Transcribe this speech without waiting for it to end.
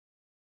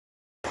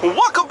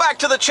Welcome back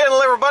to the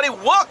channel, everybody.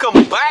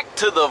 Welcome back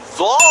to the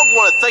vlog. I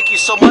want to thank you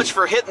so much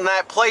for hitting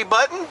that play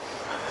button,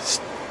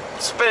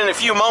 spending a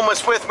few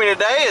moments with me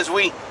today as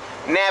we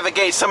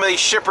navigate some of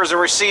these shippers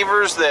and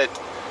receivers that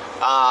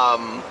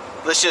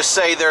let's just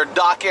say their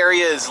dock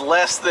area is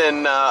less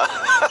than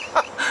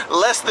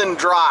less than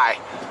dry.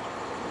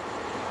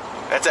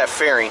 That's that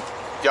fairing.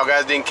 Y'all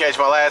guys didn't catch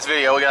my last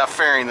video. We got a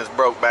fairing that's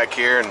broke back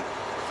here, and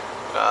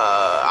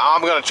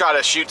I'm gonna try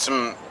to shoot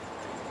some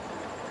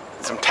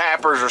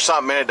tappers or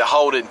something in it to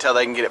hold it until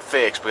they can get it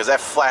fixed, because that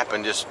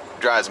flapping just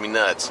drives me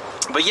nuts.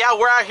 But yeah,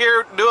 we're out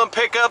here doing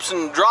pickups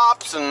and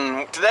drops,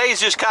 and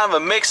today's just kind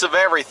of a mix of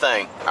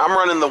everything. I'm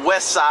running the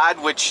west side,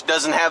 which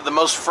doesn't have the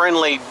most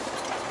friendly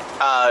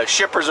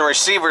shippers and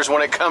receivers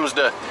when it comes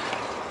to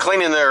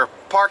cleaning their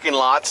parking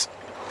lots.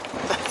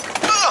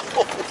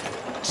 Oh,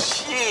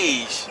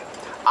 jeez.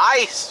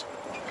 Ice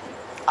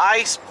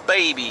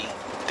baby.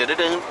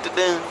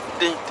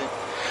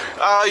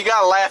 Oh, you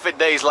gotta laugh at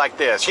days like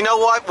this. You know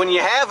what? When you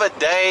have a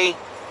day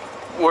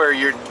where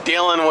you're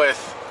dealing with,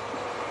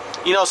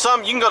 you know,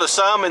 you can go to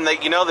some and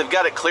they've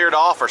got it cleared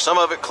off, or some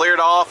of it cleared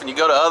off, and you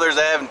go to others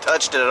that haven't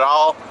touched it at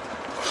all.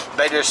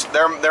 They just,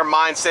 their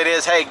mindset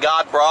is, hey,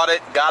 God brought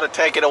it, gotta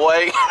take it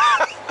away.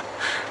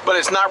 But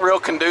it's not real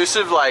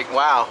conducive. Like,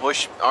 wow,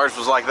 wish ours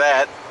was like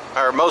that,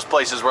 or most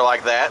places were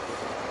like that.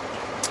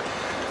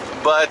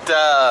 But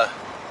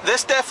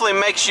this definitely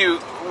makes you,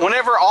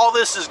 whenever all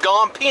this is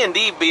gone,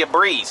 P&D be a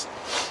breeze.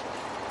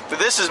 But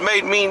this has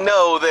made me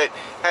know that,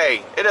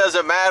 hey, it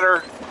doesn't matter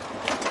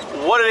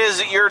what it is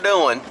that you're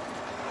doing.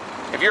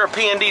 If you're a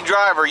P&D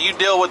driver, you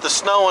deal with the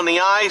snow and the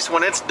ice.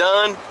 When it's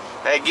done,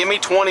 hey, give me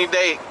 20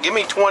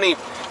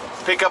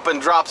 pickup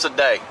and drops a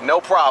day, no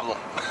problem.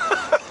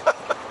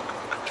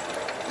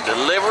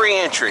 Delivery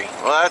entry.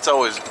 Well,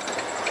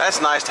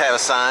 that's nice to have a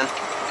sign.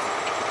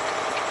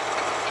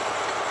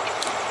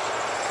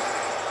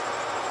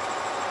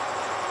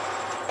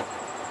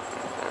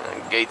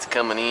 Gates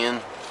coming in.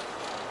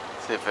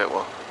 See if it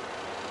will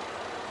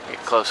get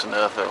close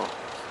enough, it'll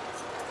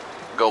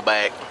go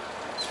back.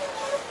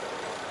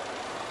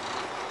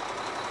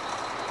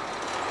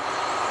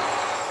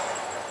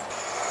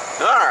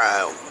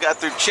 Alright, got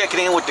through checking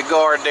in with the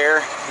guard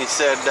there. He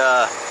said,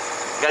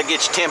 gotta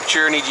get your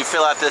temperature, need you to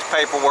fill out this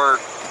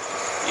paperwork.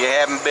 You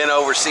haven't been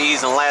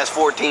overseas in the last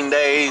 14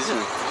 days, and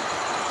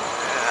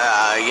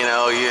you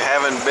know, you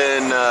haven't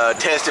been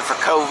tested for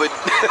COVID.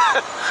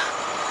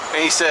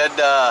 And he said,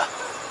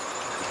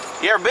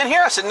 you ever been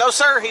here? I said, no,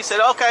 sir. He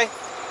said, okay.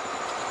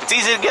 It's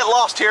easy to get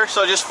lost here,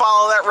 so just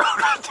follow that road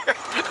right there.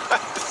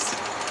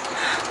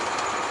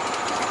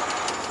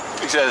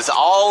 He said, it's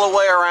all the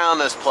way around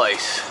this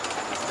place.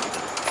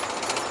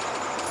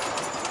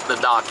 The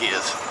dock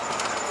is.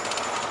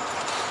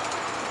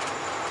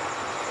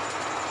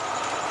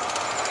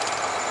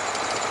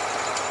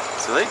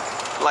 So they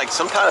like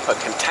some kind of a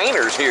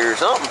containers here or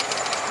something.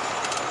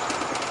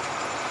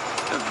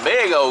 Those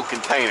big old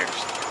containers.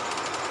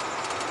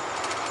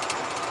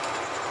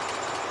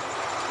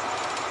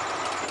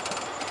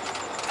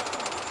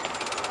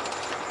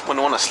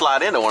 Wouldn't want to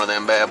slide into one of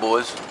them bad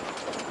boys.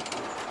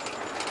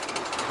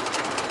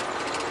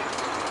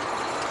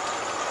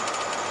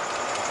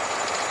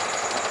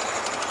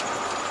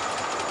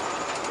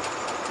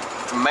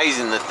 It's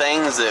amazing the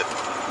things that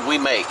we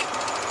make.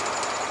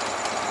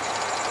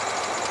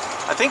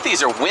 I think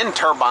these are wind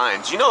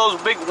turbines. You know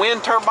those big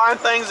wind turbine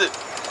things that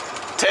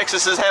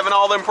Texas is having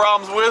all them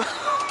problems with?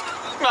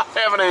 Not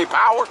having any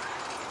power.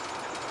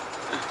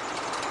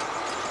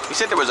 He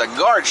said there was a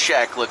guard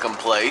shack looking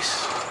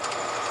place.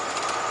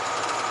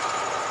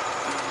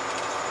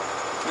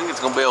 I think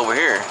it's gonna be over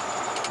here.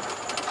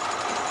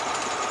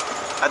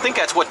 I think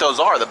that's what those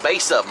are, the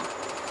base of them.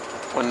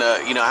 When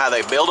you know how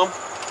they build them.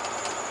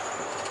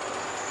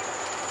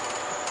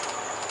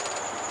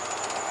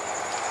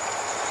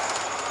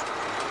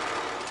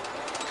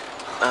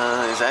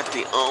 Is that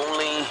the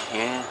only?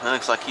 Yeah, that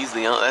looks like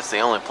that's the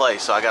only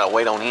place. So I gotta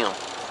wait on him.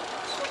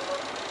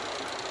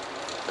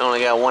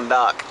 Only got one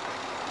dock.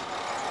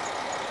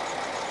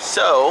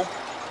 So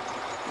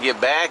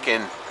get back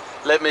and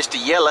let Mr.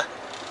 Yella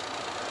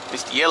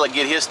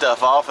get his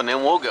stuff off, and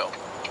then we'll go.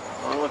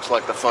 Well, looks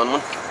like the fun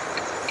one.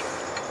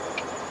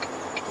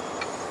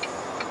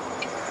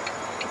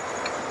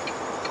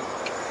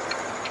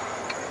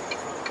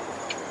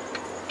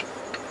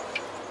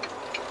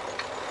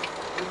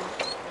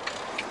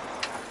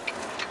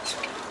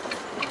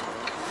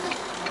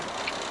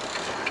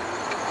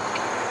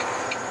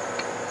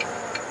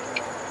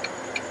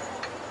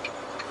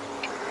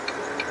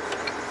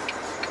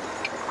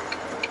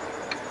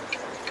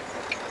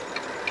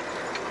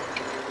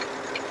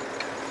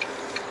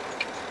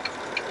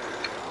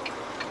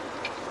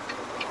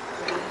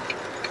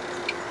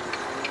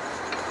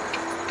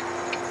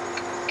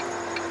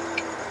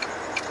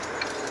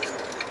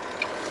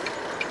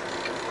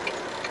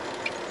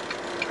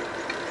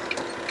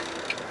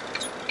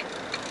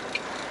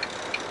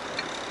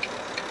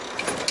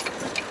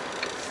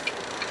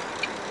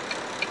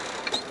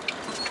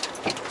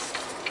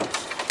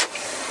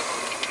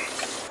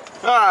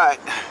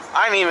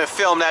 I didn't even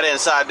film that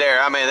inside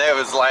there. I mean, it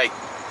was like,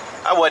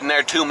 I wasn't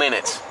there 2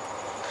 minutes.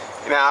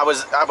 You know,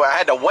 I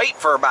had to wait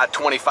for about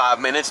 25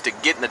 minutes to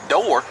get in the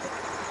door.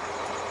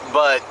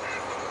 But,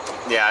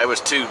 yeah, it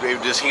was he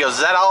goes,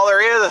 is that all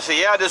there is? I said,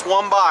 yeah, just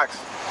one box.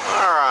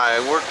 All right,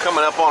 we're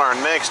coming up on our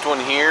next one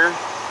here.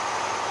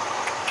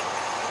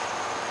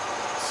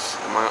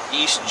 I'm on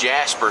East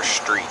Jasper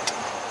Street.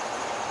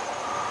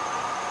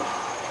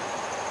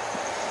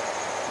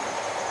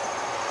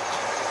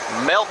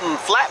 Melton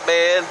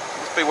Flatbed.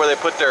 Must be where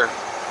they put their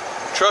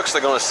trucks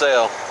they're going to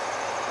sell.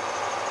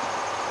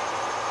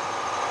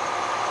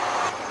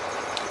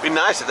 It'd be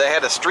nice if they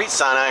had a street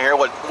sign out here,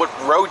 what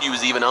road you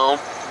was even on.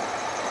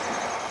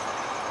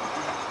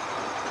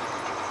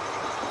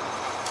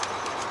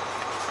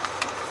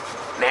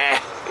 Nah,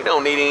 you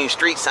don't need any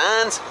street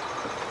signs.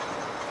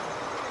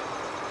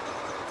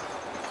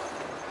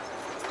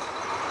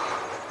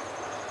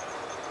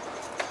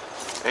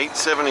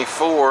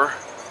 $8.74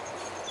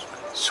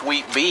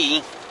 Sweet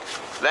B.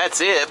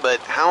 That's it, but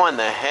how in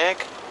the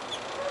heck?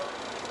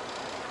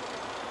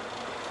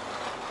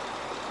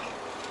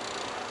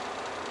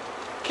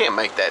 Can't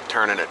make that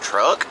turn in a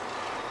truck.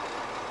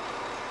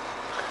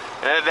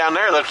 And that down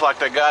there looks like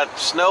they got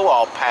snow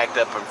all packed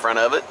up in front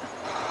of it.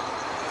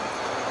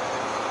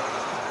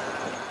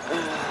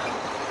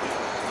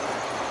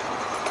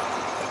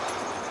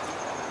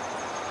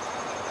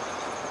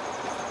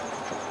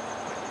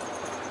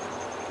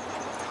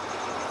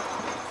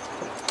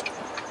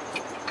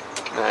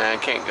 Nah, I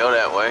can't go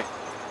that way.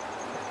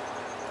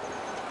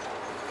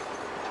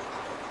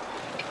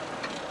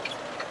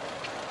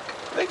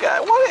 They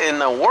got, what in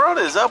the world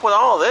is up with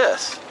all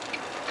this?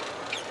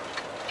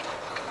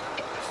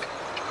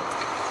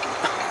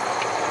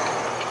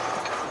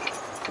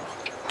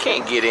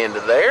 Can't get into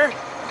there.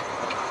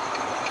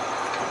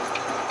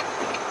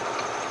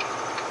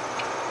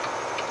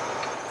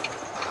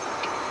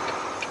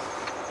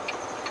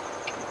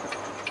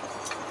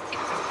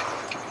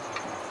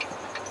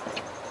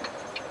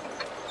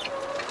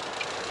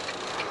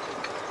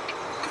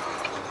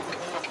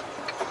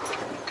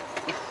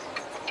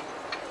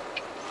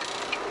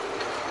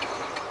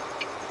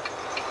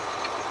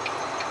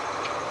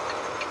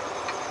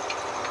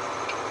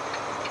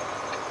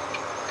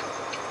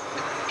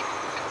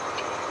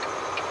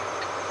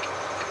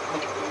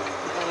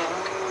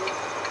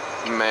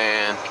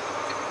 Man,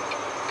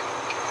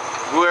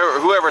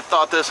 whoever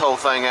thought this whole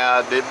thing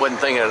out wasn't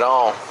thinking at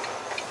all.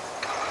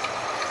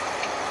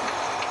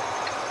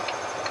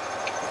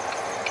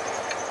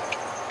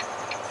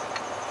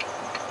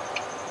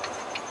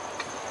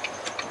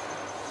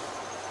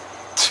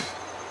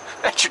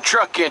 That's your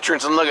truck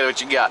entrance, and look at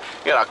what you got.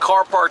 You got a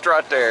car parked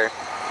right there.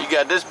 You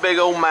got this big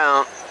old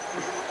mount.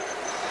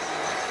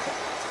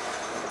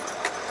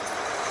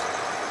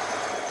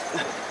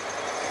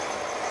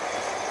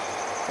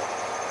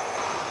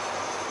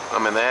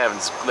 I mean, they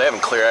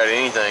haven't cleared out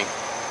anything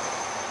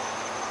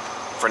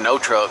for no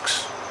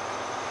trucks.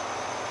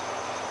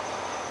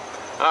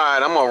 All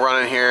right, I'm gonna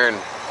run in here and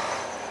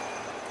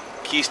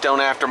Keystone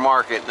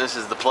Aftermarket. This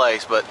is the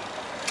place, but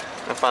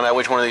I'll find out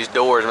which one of these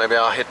doors. Maybe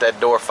I'll hit that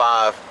door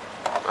 5.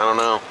 I don't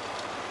know.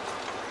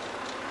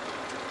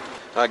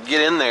 I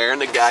get in there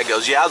and the guy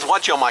goes, "Yeah, I was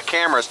watching on my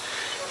cameras."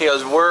 He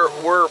goes,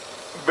 "We're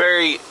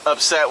very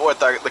upset with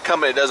the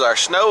company that does our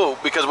snow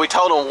because we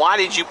told them, why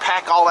did you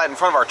pack all that in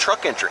front of our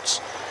truck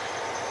entrance?"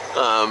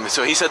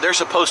 So he said they're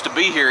supposed to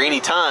be here any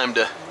time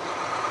to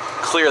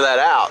clear that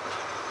out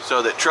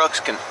so that trucks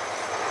can,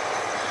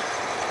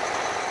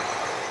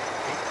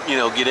 you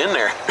know, get in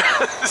there.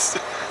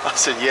 I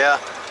said, yeah.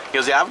 He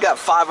goes, yeah, I've got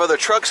 5 other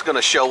trucks going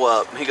to show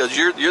up. He goes,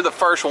 you're the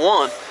first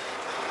one.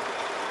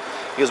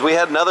 He goes, we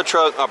had another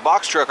truck, a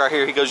box truck right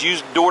here. He goes,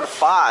 use door to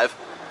 5.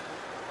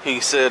 He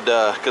said,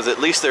 because at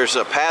least there's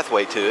a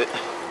pathway to it.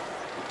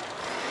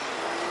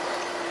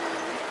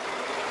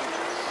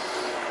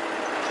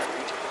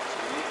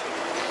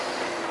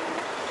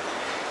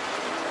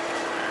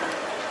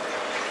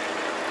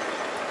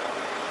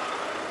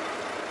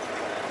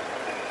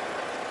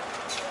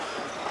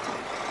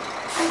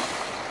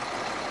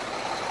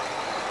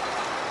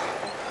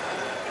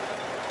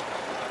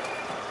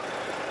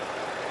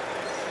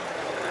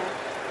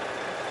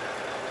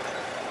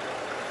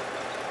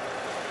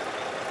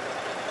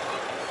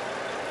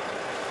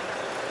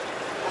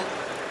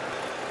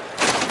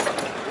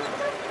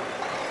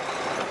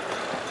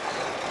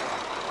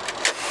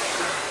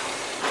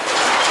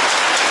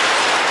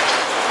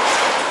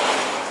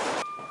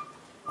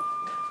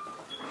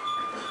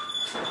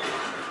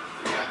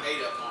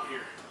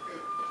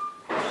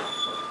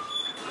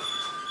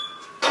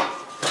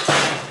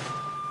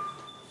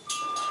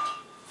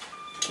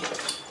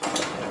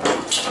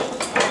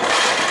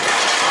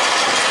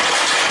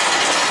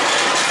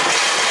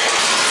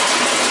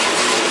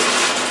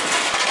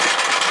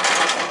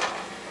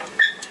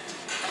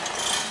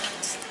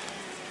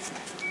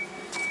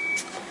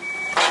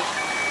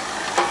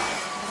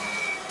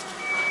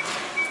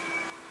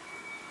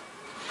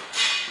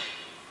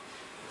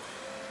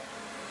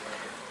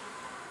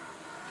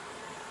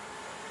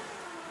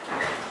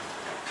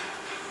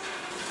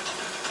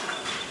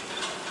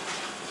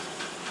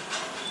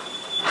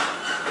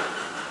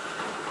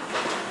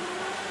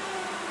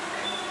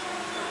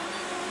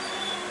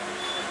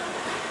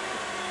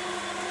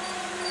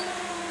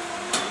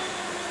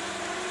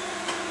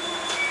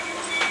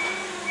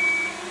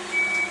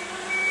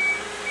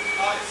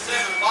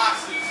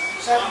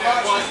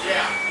 $7?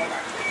 Yeah. Okay.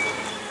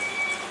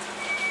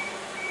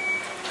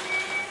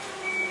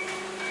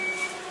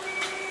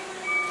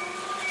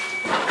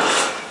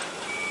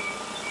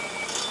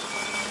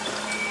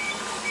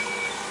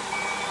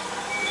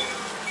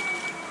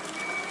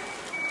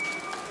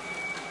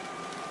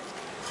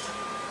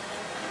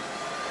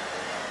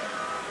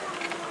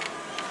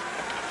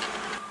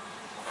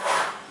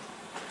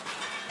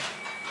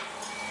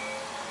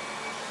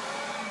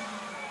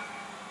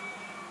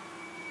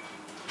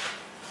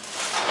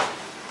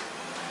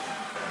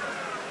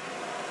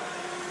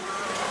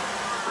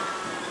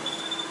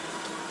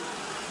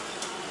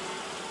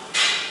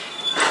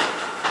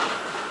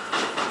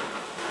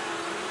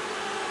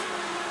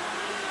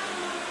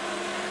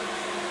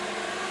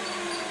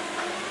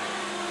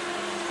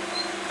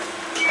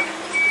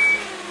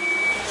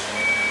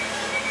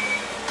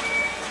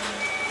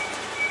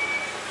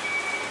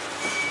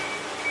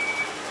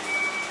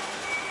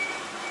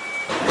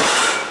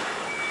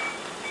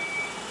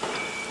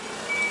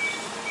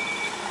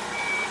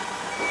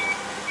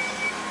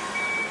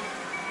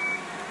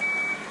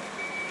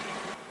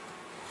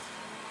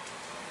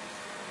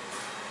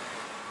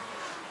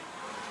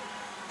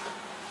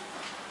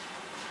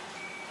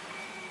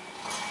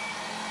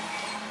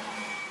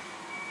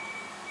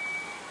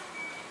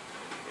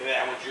 Yeah,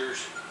 that one's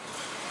yours.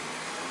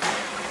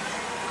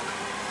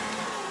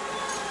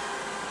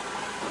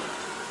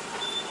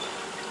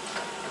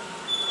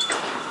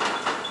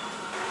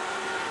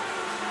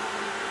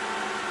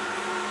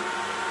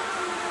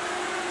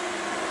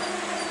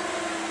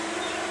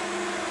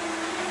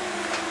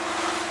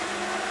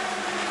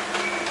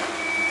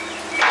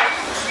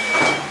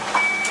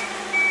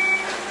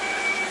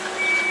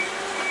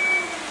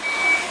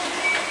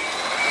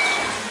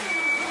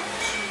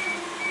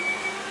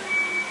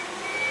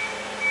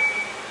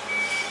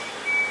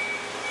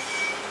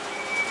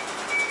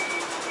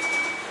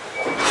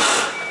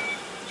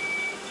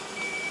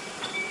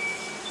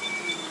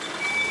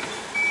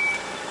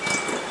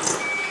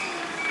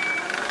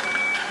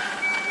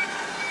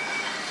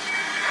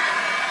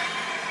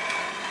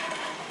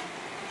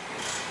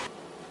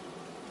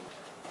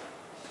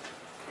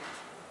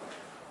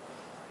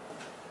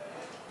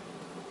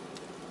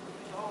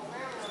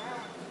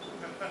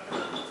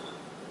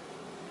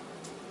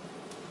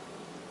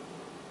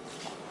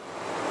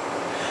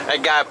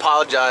 That guy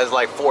apologized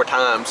like 4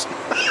 times.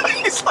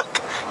 he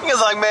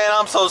was like, man,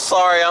 I'm so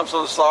sorry, I'm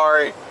so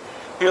sorry.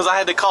 He goes, I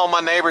had to call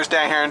my neighbors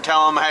down here and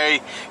tell them,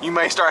 hey, you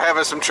may start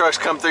having some trucks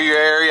come through your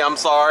area. I'm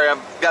sorry.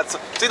 I've got some.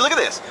 See, look at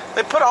this.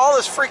 They put all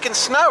this freaking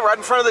snow right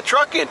in front of the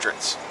truck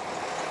entrance.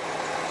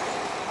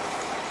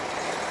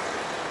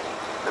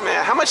 I mean,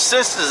 how much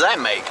sense does that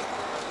make?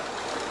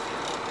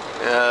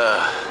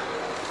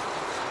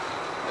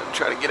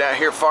 Try to get out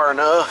here far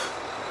enough.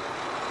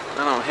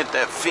 I don't hit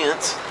that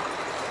fence.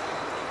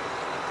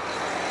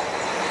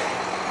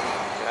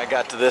 I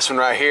got to this one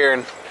right here,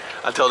 and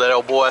I told that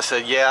old boy, I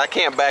said, yeah, I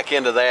can't back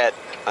into that.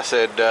 I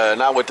said,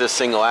 not with this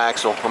single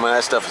axle. I mean,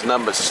 that stuff is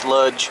nothing but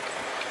sludge.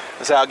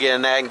 I said, I'll get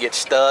in that and get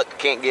stuck,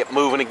 can't get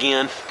moving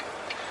again.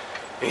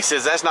 And he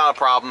says, that's not a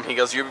problem. He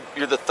goes, you're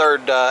the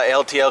third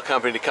LTL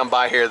company to come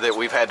by here that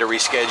we've had to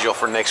reschedule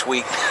for next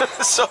week.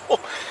 So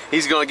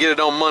he's going to get it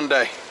on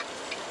Monday.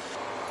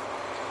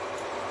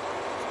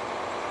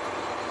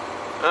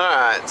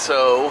 Alright,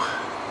 so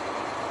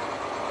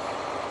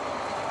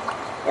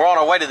we're on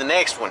our way to the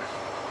next one.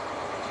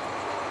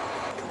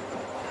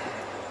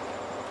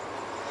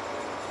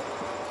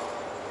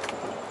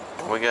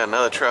 We got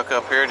another truck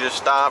up here just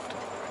stopped.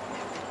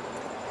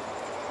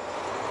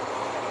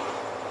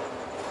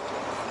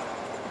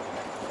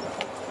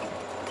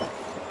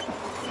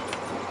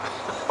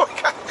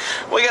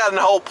 We got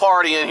a whole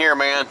party in here,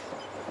 man.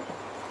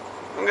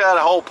 We got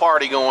a whole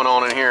party going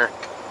on in here.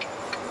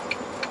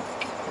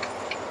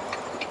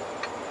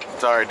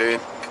 Sorry, dude.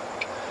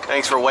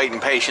 Thanks for waiting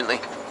patiently.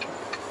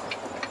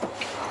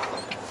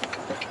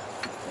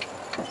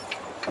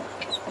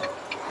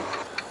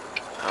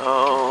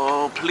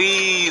 Oh,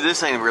 please.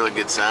 This ain't a really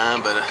good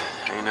sign, but,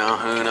 you know,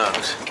 who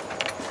knows.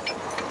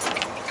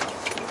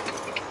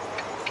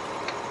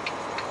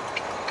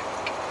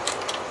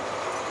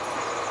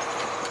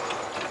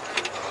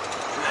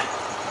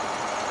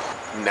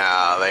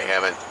 Nah, they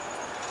haven't.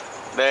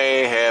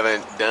 They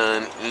haven't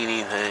done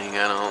anything,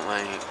 I don't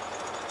think.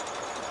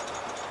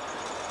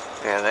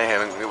 Yeah, they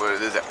haven't.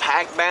 Is it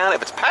packed down?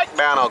 If it's packed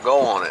down, I'll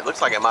go on it.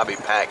 Looks like it might be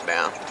packed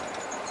down.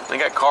 They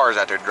got cars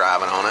out there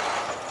driving on it.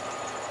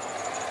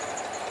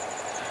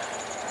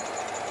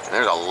 And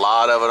there's a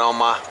lot of it on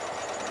my.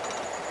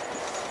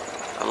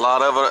 A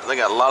lot of it. They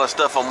got a lot of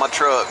stuff on my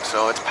truck,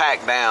 so it's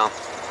packed down.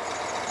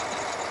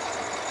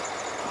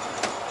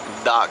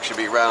 Dock should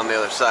be right on the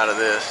other side of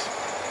this.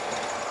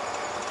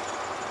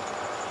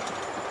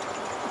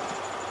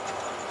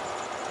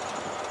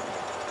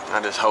 I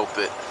just hope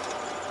that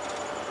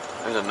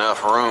there's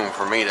enough room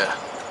for me to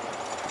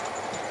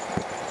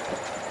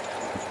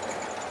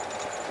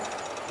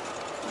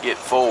get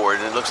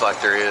forward. It looks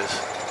like there is.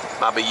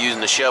 Might be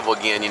using the shovel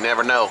again, you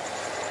never know.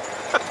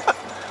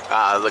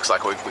 It looks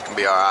like we can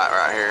be alright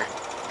right here.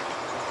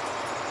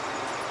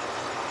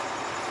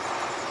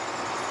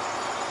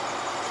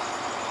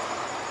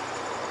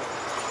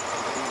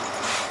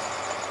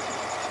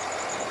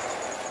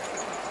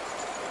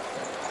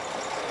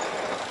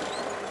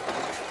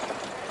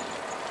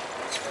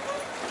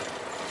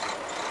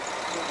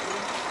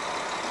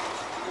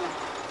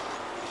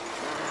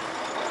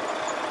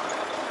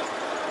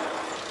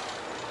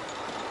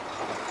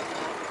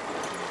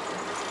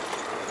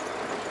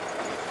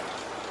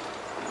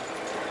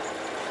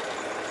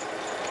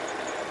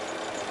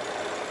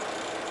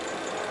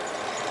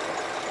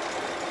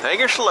 Take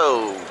her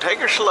slow. Take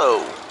her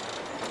slow.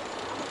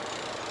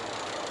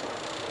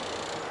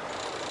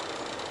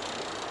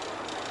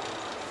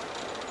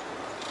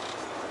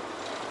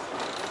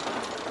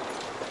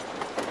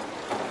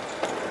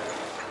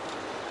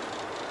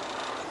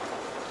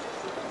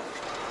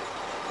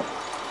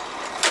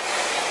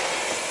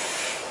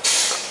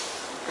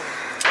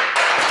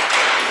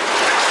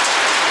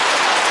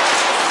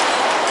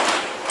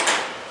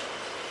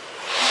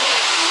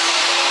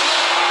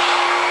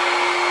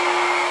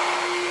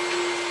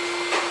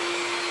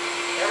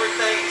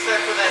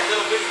 Except for that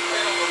little bitty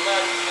panel of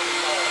nuts in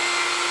the car.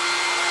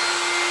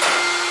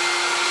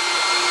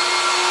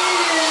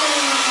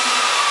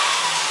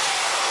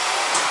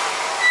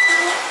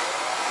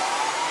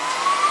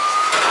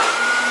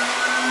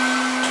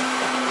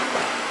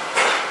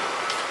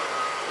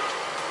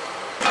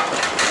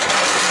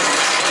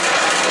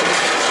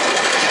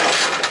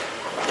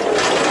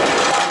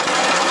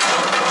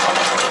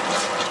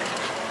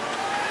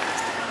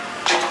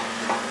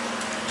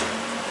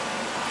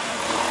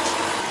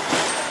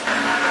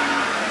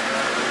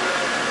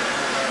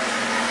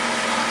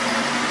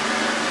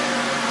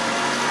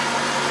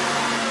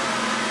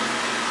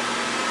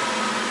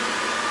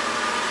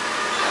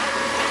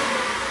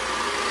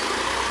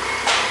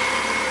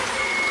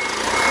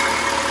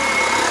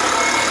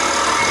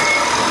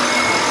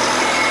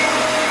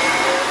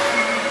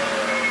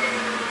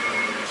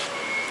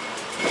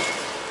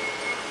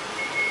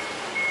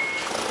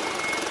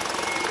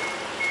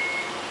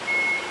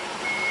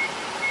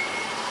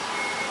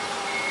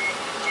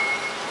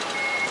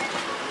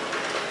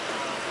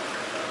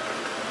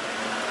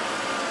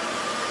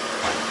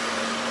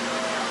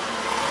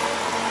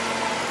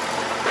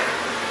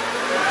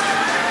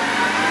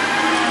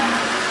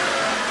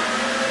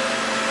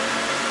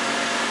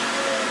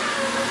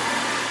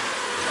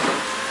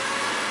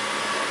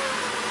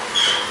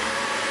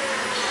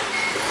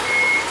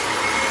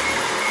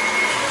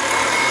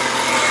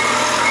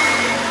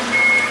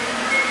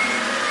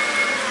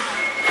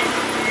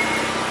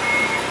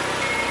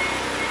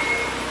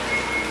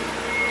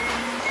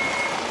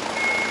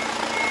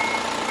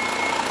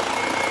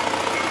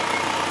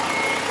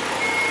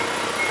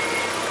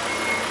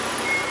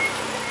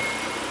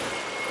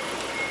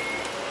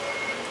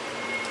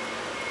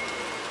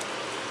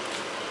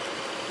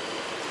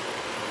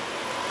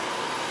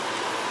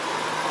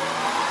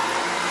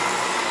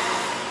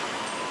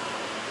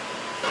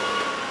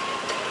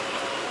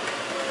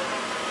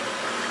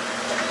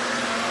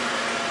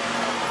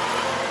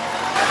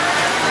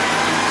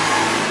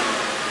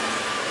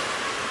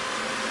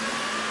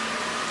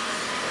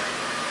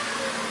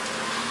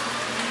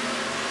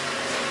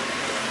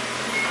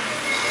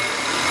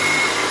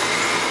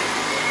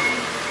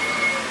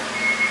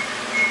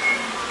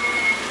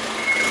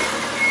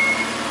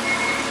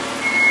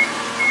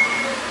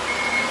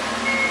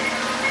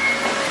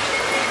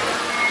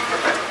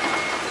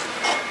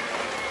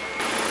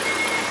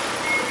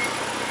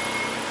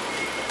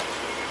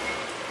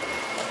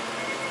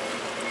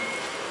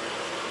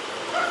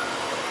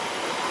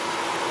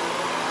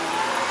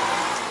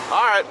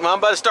 Alright, well, I'm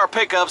about to start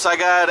pickups. I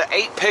got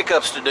 8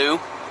 pickups to do.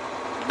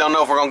 Don't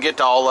know if we're going to get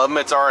to all of them.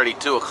 It's already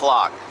 2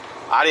 o'clock.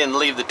 I didn't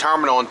leave the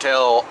terminal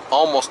until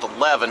almost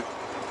 11.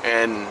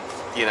 And,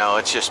 you know,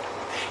 it's just,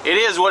 it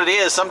is what it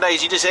is. Some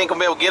days you just ain't going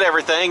to be able to get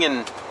everything.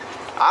 And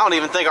I don't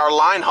even think our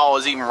line haul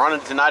is even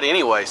running tonight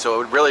anyway. So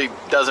it really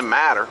doesn't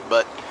matter.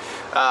 But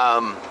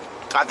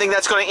I think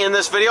that's going to end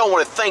this video. I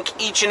want to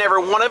thank each and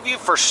every one of you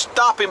for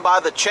stopping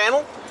by the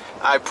channel.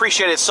 I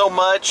appreciate it so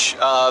much.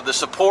 The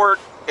support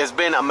has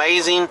been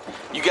amazing.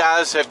 You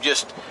guys have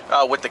just,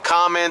 with the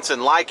comments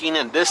and liking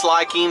and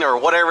disliking or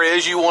whatever it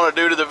is you want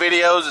to do to the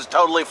videos is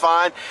totally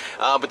fine.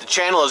 But the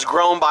channel has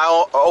grown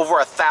by over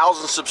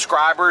 1,000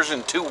 subscribers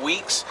in 2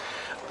 weeks.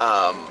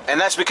 And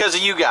that's because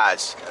of you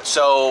guys.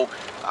 So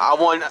I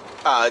want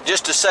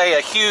just to say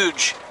a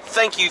huge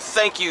thank you,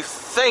 thank you,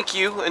 thank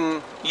you.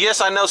 And yes,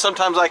 I know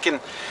sometimes I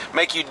can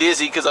make you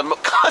dizzy because I'm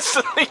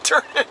constantly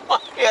turning my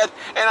head,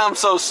 and I'm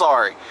so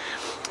sorry.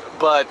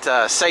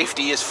 But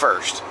safety is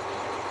first.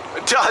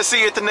 Until I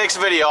see you at the next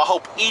video, I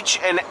hope each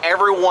and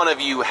every one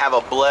of you have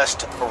a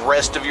blessed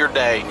rest of your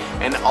day.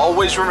 And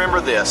always remember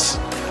this,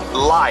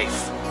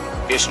 life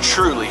is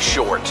truly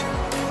short.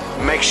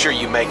 Make sure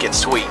you make it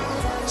sweet.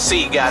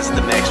 See you guys at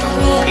the next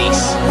one.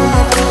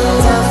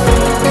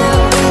 Peace.